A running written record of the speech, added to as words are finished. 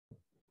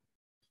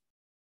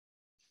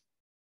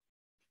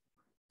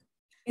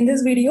In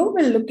this video,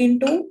 we'll look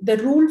into the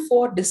rule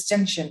for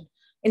disjunction.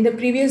 In the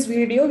previous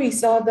video, we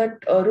saw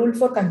that rule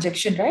for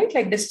conjunction, right?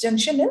 Like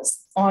disjunction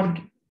is or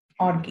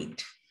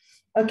gate.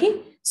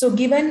 Okay, so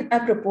given a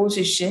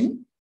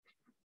proposition,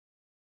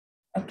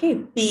 okay,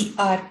 P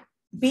or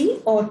P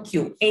or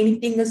Q,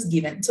 anything is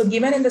given. So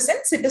given in the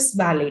sense it is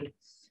valid.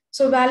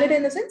 So valid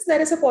in the sense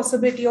there is a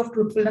possibility of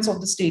truthfulness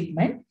of the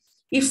statement.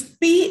 If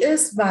P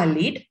is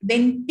valid,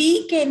 then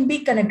P can be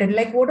connected.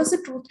 Like what is the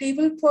truth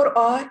table for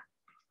R?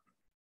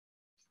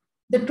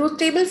 The truth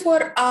table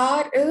for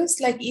R is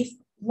like if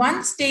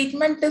one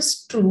statement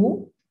is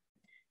true,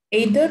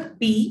 either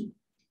P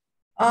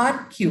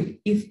or Q.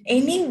 If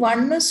any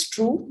one is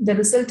true, the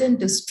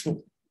resultant is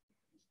true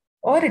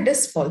or it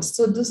is false.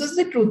 So this is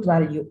the truth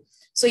value.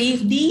 So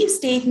if these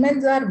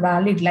statements are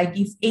valid, like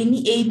if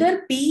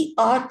either P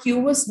or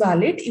Q is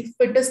valid, if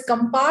it is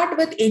compared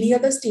with any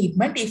other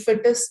statement, if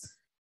it is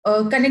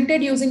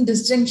connected using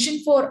disjunction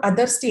for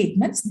other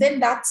statements, then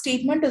that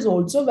statement is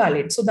also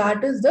valid. So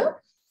that is the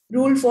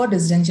rule for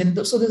disjunction.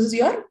 So this is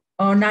your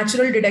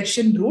natural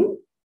deduction rule.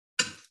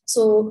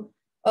 So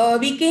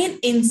we can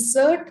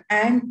insert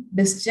and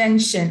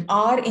disjunction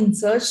or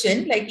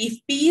insertion. Like if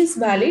P is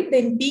valid,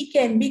 then P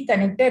can be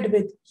connected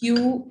with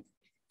Q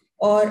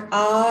or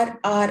R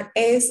or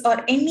S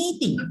or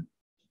anything.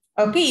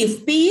 Okay,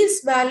 if P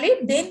is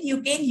valid, then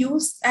you can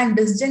use and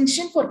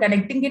disjunction for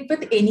connecting it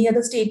with any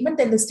other statement,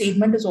 then the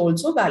statement is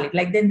also valid.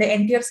 Like then the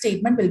entire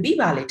statement will be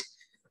valid.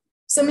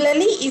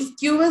 Similarly, if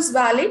Q is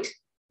valid,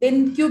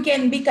 then Q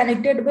can be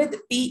connected with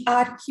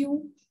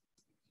PRQ,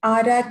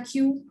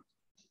 RRQ,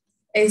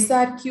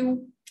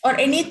 SRQ, or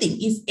anything.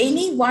 If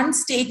any one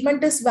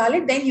statement is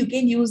valid, then you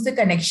can use the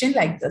connection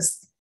like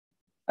this.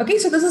 Okay,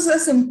 so this is a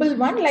simple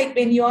one, like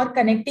when you are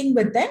connecting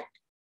with that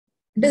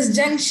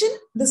disjunction,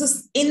 this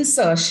is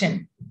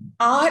insertion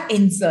or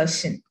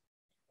insertion.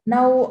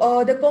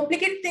 Now, the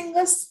complicated thing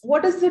is,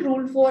 what is the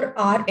rule for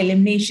R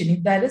elimination?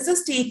 If there is a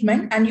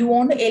statement and you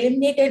want to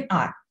eliminate an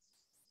R,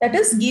 that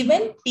is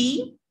given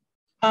P,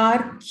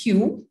 R,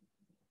 Q.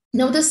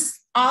 Now, this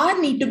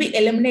R need to be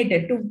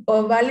eliminated to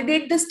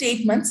validate the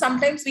statement.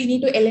 Sometimes we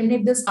need to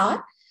eliminate this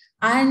R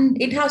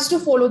and it has to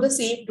follow the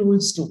same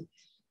rules too.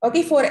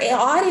 Okay, for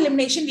R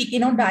elimination, we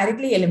cannot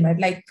directly eliminate.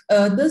 Like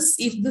this,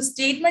 if the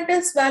statement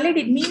is valid,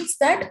 it means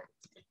that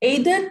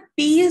either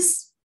P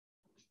is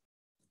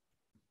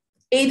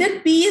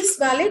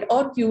valid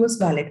or Q is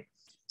valid.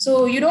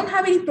 So you don't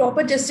have any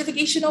proper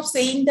justification of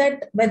saying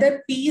that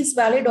whether P is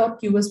valid or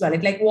Q is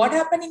valid. Like what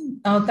happened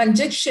in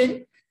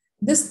conjunction,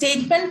 this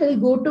statement will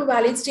go to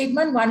valid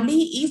statement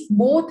only if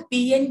both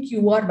P and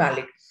Q are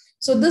valid.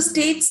 So this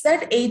states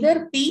that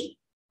either P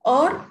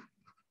or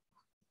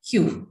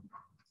Q.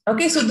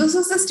 Okay, so this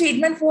is the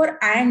statement for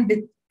AND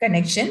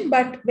connection.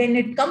 But when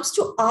it comes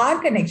to R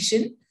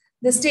connection,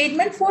 the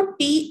statement for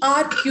P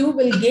or Q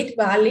will get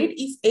valid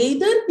if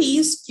either P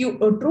is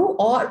true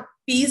or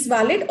P is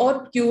valid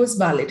or Q is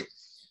valid.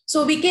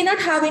 So we cannot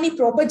have any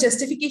proper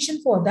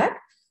justification for that.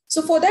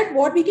 So for that,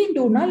 what we can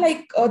do now,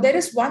 like there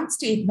is one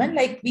statement,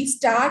 like we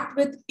start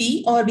with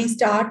P or we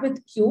start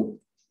with Q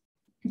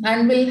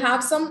and we'll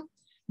have some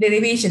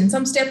derivation,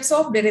 some steps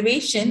of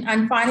derivation,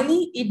 and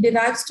finally it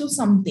derives to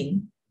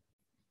something.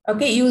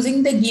 Okay,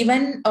 using the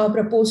given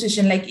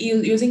proposition, like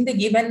using the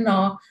given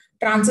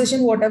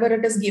transition, whatever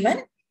it is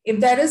given. If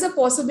there is a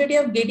possibility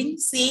of getting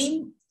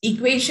same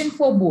equation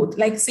for both,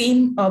 like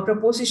same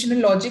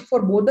propositional logic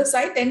for both the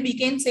sides, then we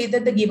can say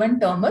that the given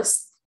term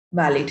is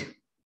valid.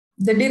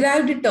 The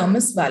derived term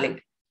is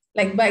valid,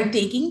 like by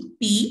taking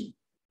P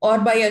or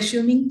by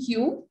assuming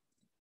Q,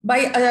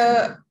 by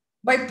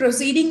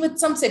proceeding with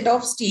some set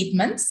of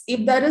statements.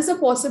 If there is a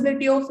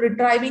possibility of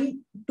retrieving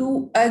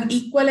two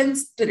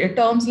equivalence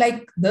terms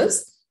like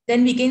this,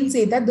 then we can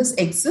say that this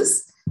X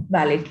is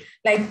valid.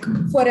 Like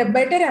for a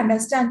better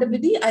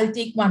understandability, I'll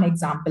take one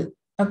example,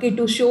 okay,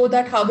 to show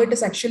that how it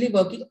is actually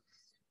working.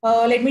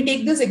 Let me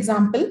take this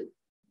example.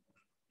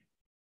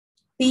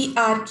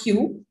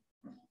 PRQ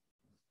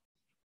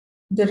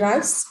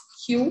derives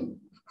QRP.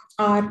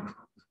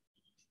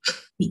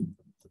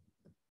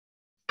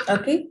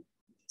 Okay.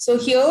 So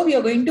here we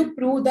are going to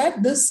prove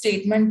that this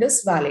statement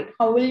is valid.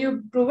 How will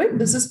you prove it?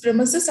 This is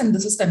premises and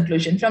this is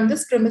conclusion. From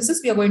this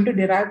premises, we are going to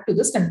derive to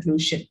this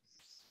conclusion.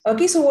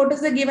 Okay, so what is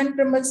the given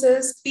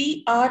premises?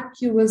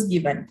 PRQ is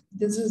given.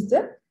 This is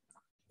the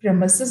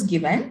premises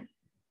given.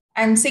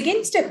 And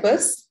second step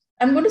is,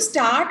 I'm going to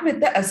start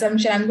with the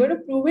assumption. I'm going to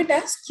prove it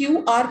as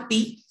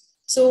QRP.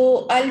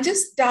 So I'll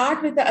just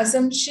start with the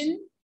assumption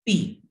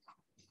P.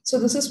 So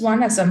this is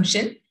one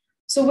assumption.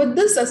 So with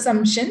this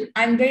assumption,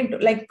 I'm going to,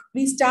 like,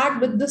 we start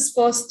with this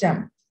first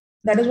term.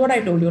 That is what I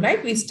told you,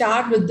 right? We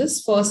start with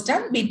this first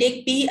term. We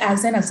take P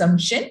as an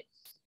assumption.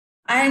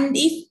 And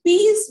if P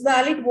is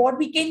valid, what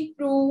we can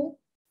prove?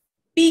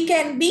 P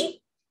can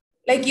be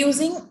like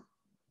using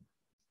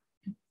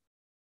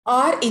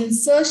our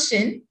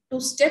insertion to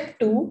step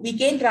 2, we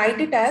can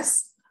write it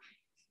as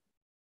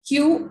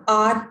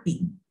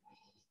QRP.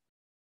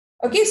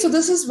 Okay, so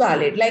this is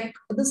valid. Like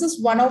this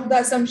is one of the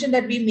assumption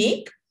that we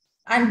make.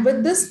 And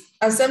with this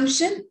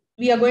assumption,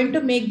 we are going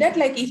to make that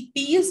like if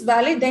P is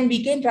valid, then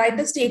we can write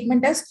the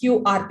statement as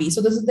QRP.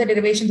 So this is the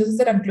derivation, this is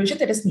the conclusion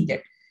that is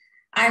needed.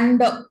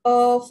 And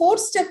fourth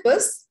step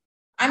is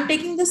I'm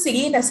taking the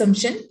second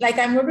assumption, like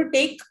I'm going to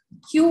take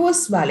Q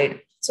is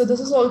valid. So this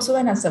is also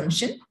an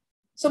assumption.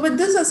 So with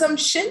this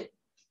assumption,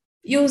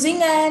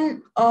 using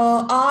an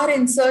R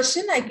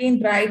insertion, I can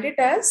write it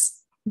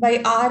as,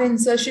 by R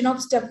insertion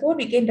of step 4,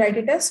 we can write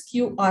it as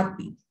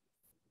QRP.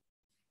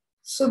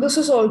 So this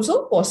is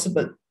also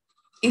possible.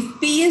 If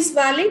P is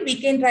valid, we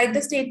can write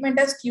the statement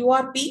as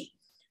QRP.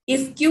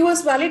 If Q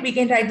is valid, we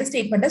can write the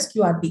statement as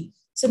QRP.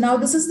 So now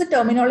this is the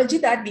terminology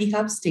that we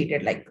have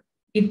stated, like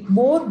it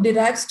both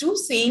derives to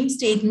same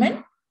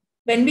statement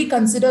when we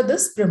consider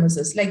this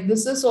premises. Like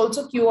this is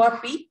also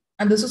QRP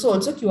and this is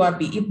also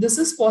QRP. If this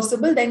is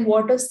possible, then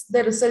what is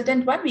the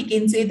resultant one? We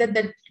can say that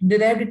the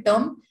derived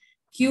term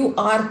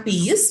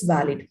QRP is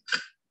valid.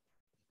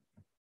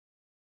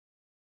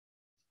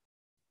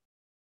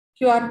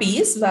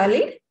 QRP is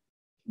valid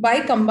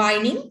by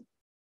combining,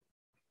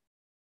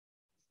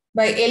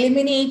 by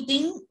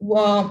eliminating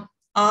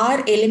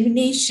R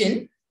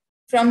elimination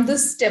from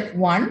this step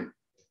 1.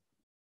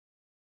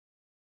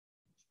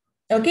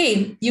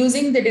 Okay,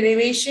 using the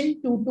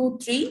derivation 2 to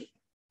 3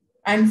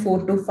 and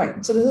 4 to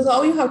 5. So this is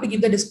how you have to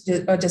give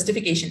the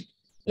justification.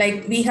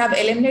 Like we have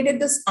eliminated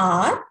this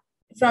R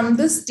from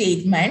this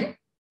statement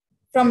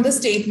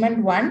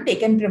 1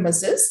 taken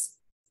premises,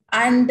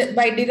 and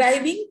by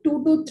deriving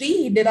 2 to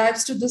 3, it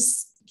derives to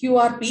this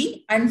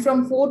QRP, and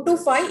from 4 to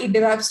 5, it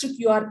derives to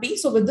QRP.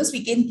 So with this,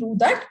 we can prove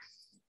that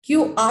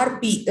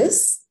QRP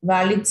is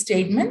valid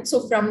statement.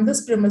 So from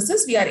this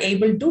premises, we are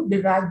able to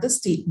derive the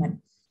statement.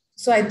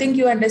 So I think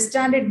you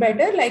understand it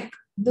better. Like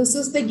this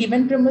is the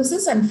given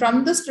premises, and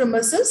from this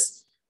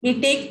premises, we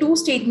take two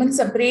statements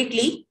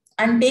separately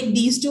and take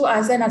these two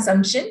as an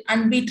assumption,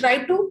 and we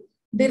try to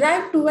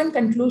derive to a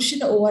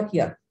conclusion over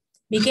here.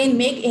 We can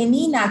make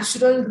any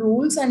natural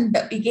rules, and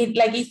we can,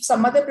 like if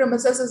some other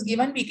premises is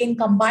given, we can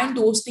combine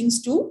those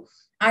things too.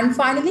 And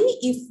finally,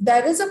 if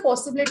there is a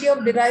possibility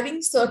of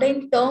deriving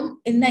certain term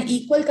in an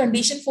equal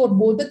condition for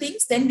both the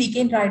things, then we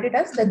can write it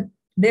as the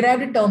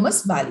derived term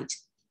is valid.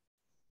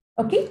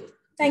 Okay,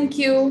 thank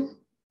you.